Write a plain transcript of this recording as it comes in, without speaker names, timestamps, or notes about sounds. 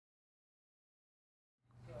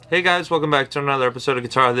Hey guys, welcome back to another episode of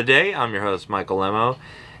Guitar of the Day. I'm your host, Michael Lemmo,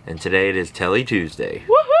 and today it is Telly Tuesday.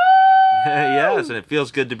 Woohoo! Yes, and it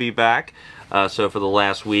feels good to be back. So for the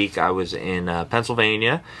last week, I was in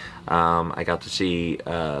Pennsylvania. I got to see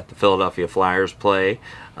the Philadelphia Flyers play.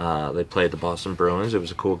 They played the Boston Bruins. It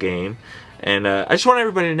was a cool game. And I just want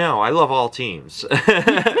everybody to know, I love all teams.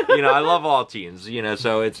 I love all teams,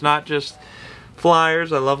 so it's not just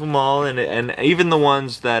Flyers. I love them all, and even the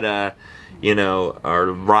ones that, are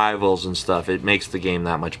rivals and stuff. It makes the game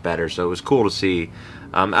that much better. So it was cool to see.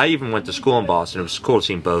 I even went to school in Boston. It was cool to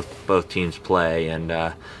see both teams play, and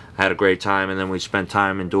I had a great time. And then we spent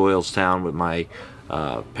time in Doylestown with my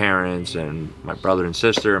parents and my brother and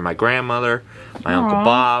sister and my grandmother, my Uncle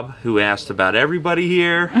Bob, who asked about everybody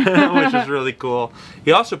here, which is really cool.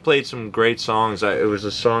 He also played some great songs. It was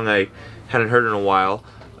a song I hadn't heard in a while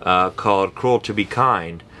called "Cruel to Be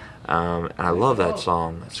Kind." And I love that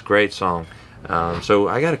song. It's a great song. So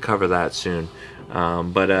I got to cover that soon.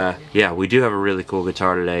 Yeah, we do have a really cool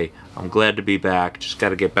guitar today. I'm glad to be back. Just got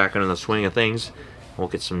to get back into the swing of things. We'll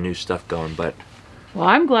get some new stuff going. But well,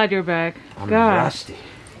 I'm glad you're back. I'm rusty.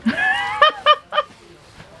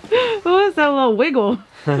 What was that little wiggle?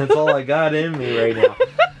 That's all I got in me right now.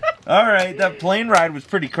 All right, that plane ride was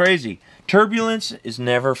pretty crazy. Turbulence is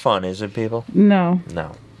never fun, is it, people? No.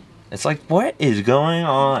 No. It's like, what is going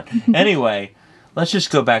on? Anyway, let's just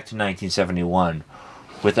go back to 1971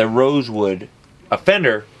 with a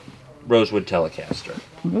Fender Rosewood Telecaster.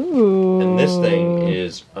 Ooh. And this thing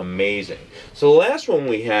is amazing. So the last one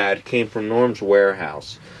we had came from Norm's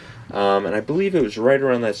Warehouse. And I believe it was right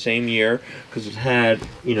around that same year, because it had,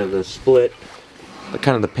 the split,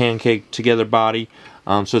 kind of the pancake together body.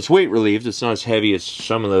 So it's weight relieved. It's not as heavy as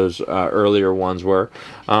some of those earlier ones were.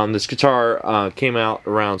 This guitar came out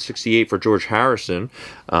around '68 for George Harrison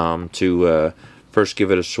to first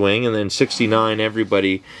give it a swing, and then '69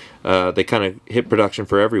 everybody, they kind of hit production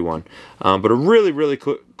for everyone. But a really, really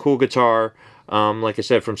cool guitar, like I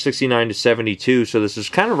said, from '69 to '72, so this is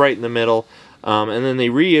kind of right in the middle. And then they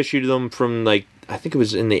reissued them from, I think it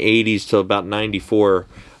was in the '80s till about '94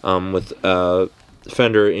 with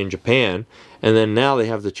Fender in Japan. And then now they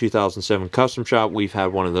have the 2007 Custom Shop. We've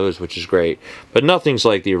had one of those, which is great. But nothing's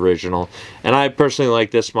like the original. And I personally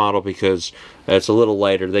like this model because it's a little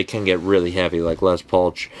lighter. They can get really heavy, like Les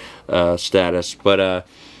Paul status. But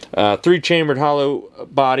 3-chambered hollow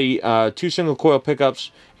body, 2 single coil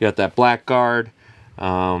pickups. You got that black guard,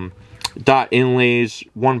 dot inlays,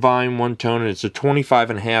 1 volume, 1 tone, and it's a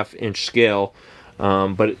 25.5-inch scale.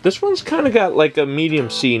 But this one's kind of got like a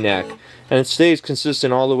medium C neck, and it stays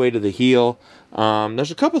consistent all the way to the heel.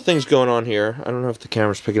 There's a couple things going on here. I don't know if the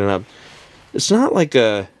camera's picking it up. It's not like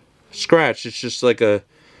a scratch. It's just like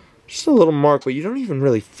just a little mark, but you don't even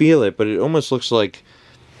really feel it. But it almost looks like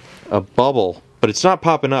a bubble. But it's not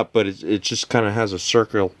popping up, but it just kind of has a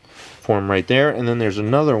circle form right there. And then there's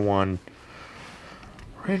another one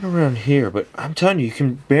right around here. But I'm telling you,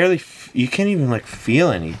 you can't even feel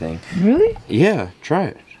anything. Really? Yeah, try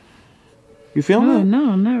it. You feeling it?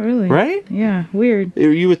 No, not really. Right? Yeah, weird.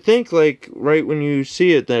 You would think, right when you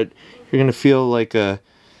see it, that you're going to feel like I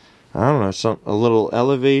don't know, a little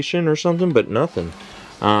elevation or something, but nothing.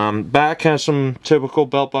 Back has some typical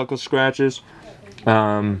belt buckle scratches.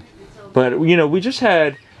 But, we just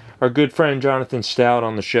had our good friend Jonathan Stout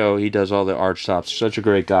on the show. He does all the arch tops. Such a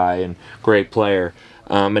great guy and great player.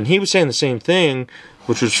 And he was saying the same thing,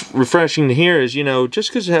 which was refreshing to hear, is, just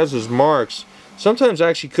because it has those marks, sometimes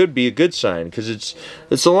actually could be a good sign, because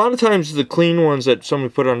it's a lot of times the clean ones that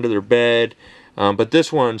somebody put under their bed, but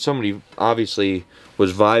this one, somebody obviously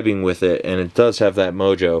was vibing with it, and it does have that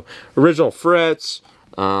mojo. Original frets,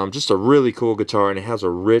 just a really cool guitar, and it has a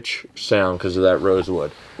rich sound because of that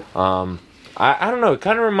rosewood. I don't know, it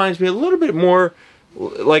kind of reminds me a little bit more,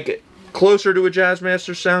 closer to a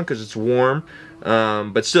Jazzmaster sound, because it's warm,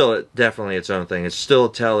 but still, definitely its own thing. It's still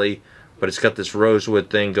a Telly, but it's got this rosewood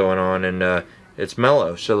thing going on, and it's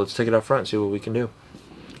mellow. So let's take it out front and see what we can do.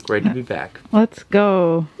 Great to be back. Let's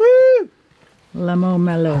go. Woo! Lemmo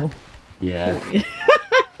mellow. Yeah.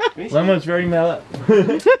 Lemmo's very mellow.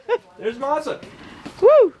 There's Masa.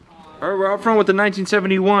 Woo! All right, we're out front with the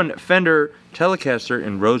 1971 Fender Telecaster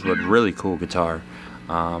in rosewood. Really cool guitar.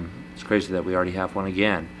 It's crazy that we already have one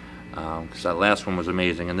again, because that last one was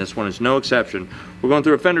amazing, and this one is no exception. We're going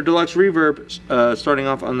through a Fender Deluxe Reverb, starting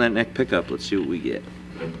off on that neck pickup. Let's see what we get.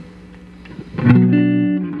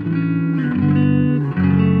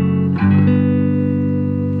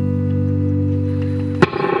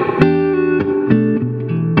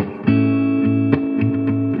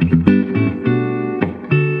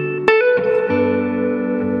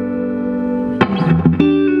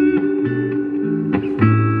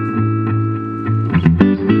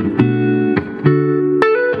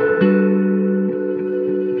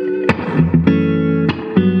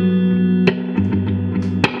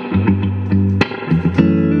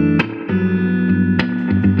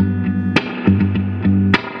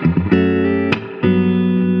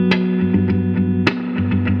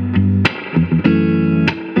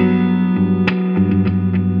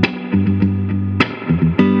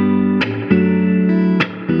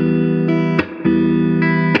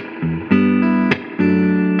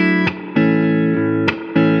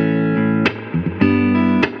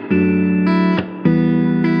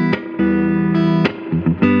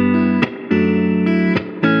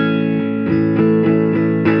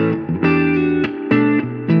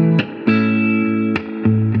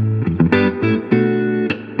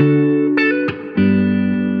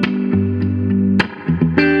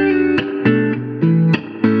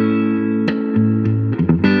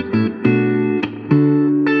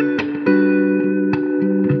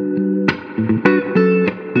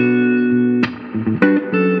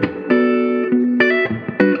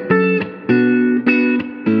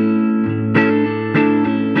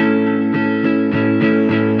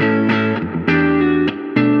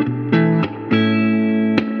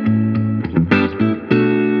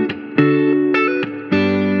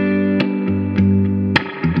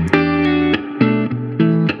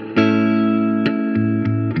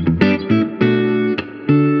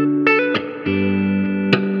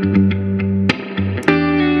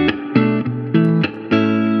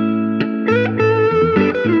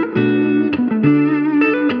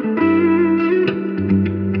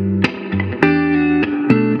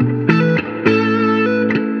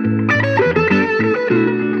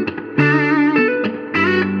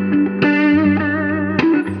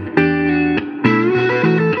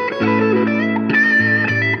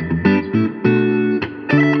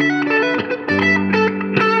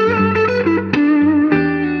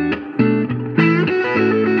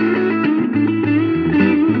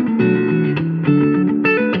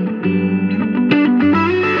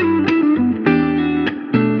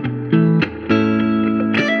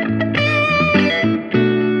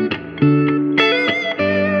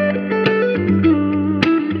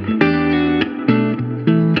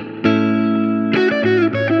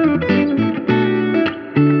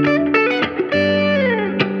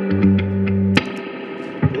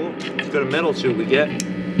 middle, see what we get.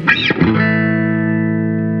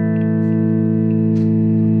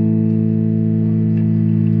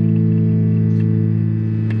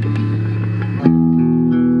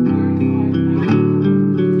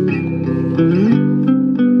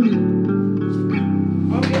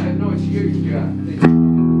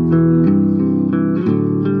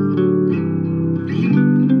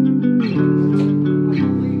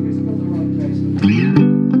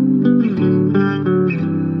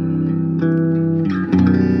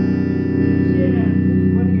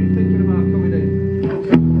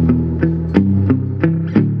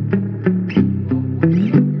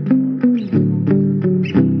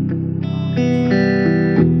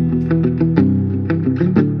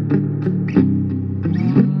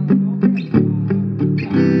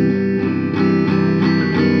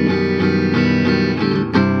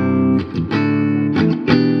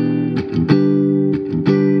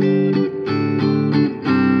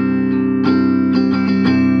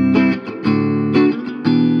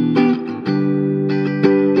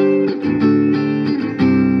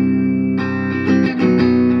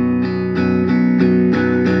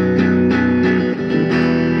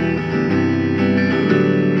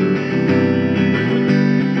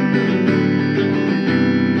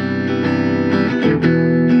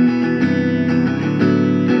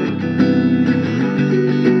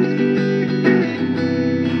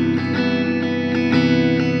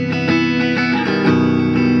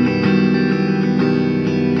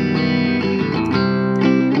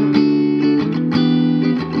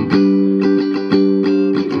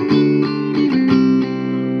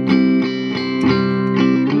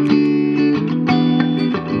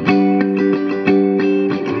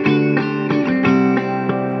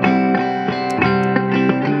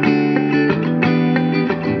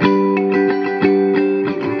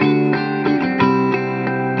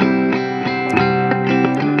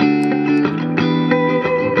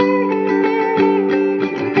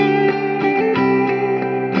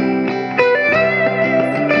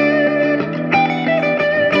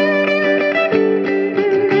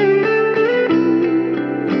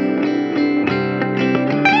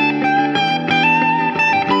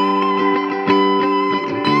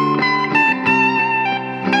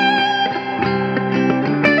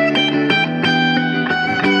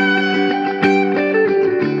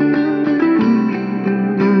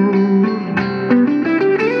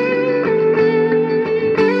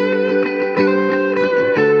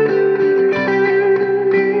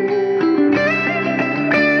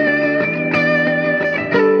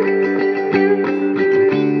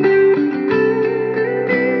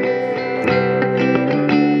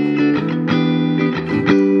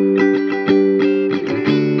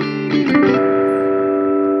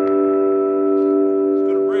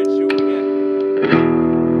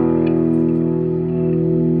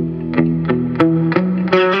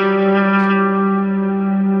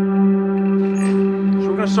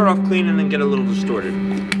 Start off clean and then get a little distorted.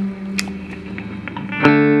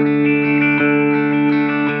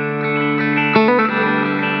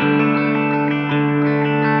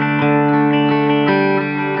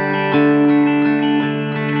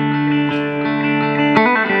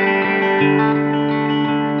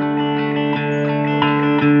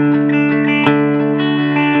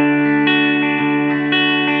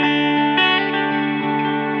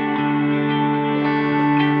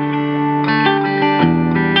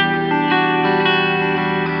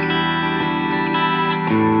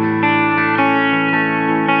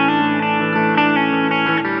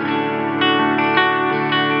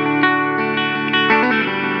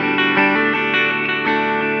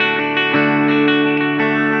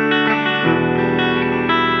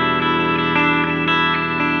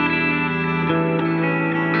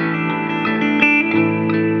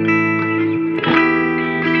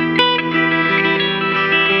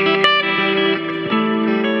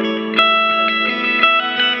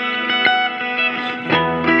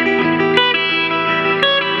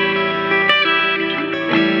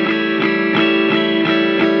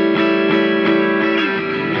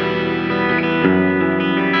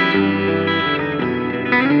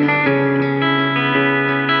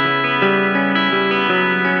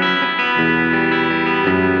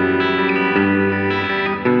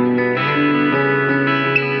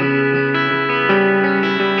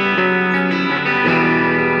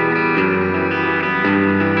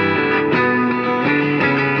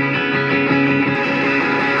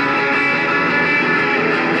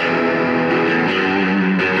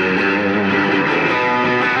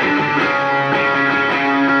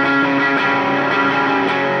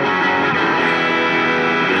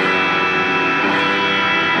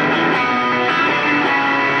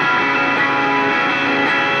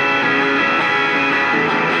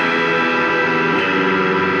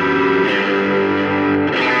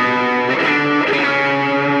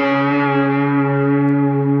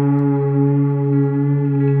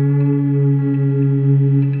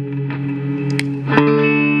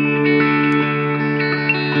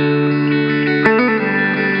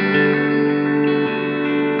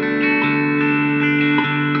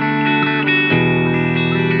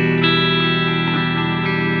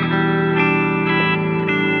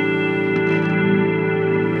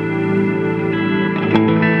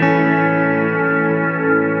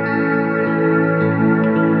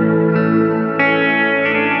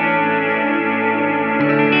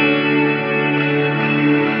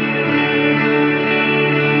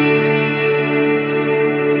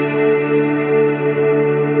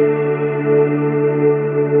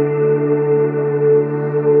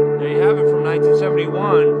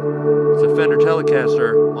 Fender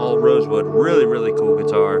Telecaster, all rosewood. Really, really cool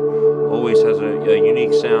guitar. Always has a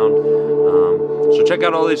unique sound. So check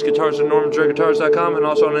out all these guitars at normansrareguitars.com and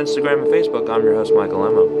also on Instagram and Facebook. I'm your host, Michael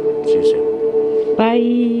Lemmo. See you soon.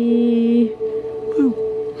 Bye.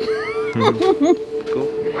 Cool.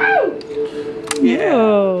 Yeah.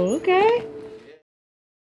 Oh, okay.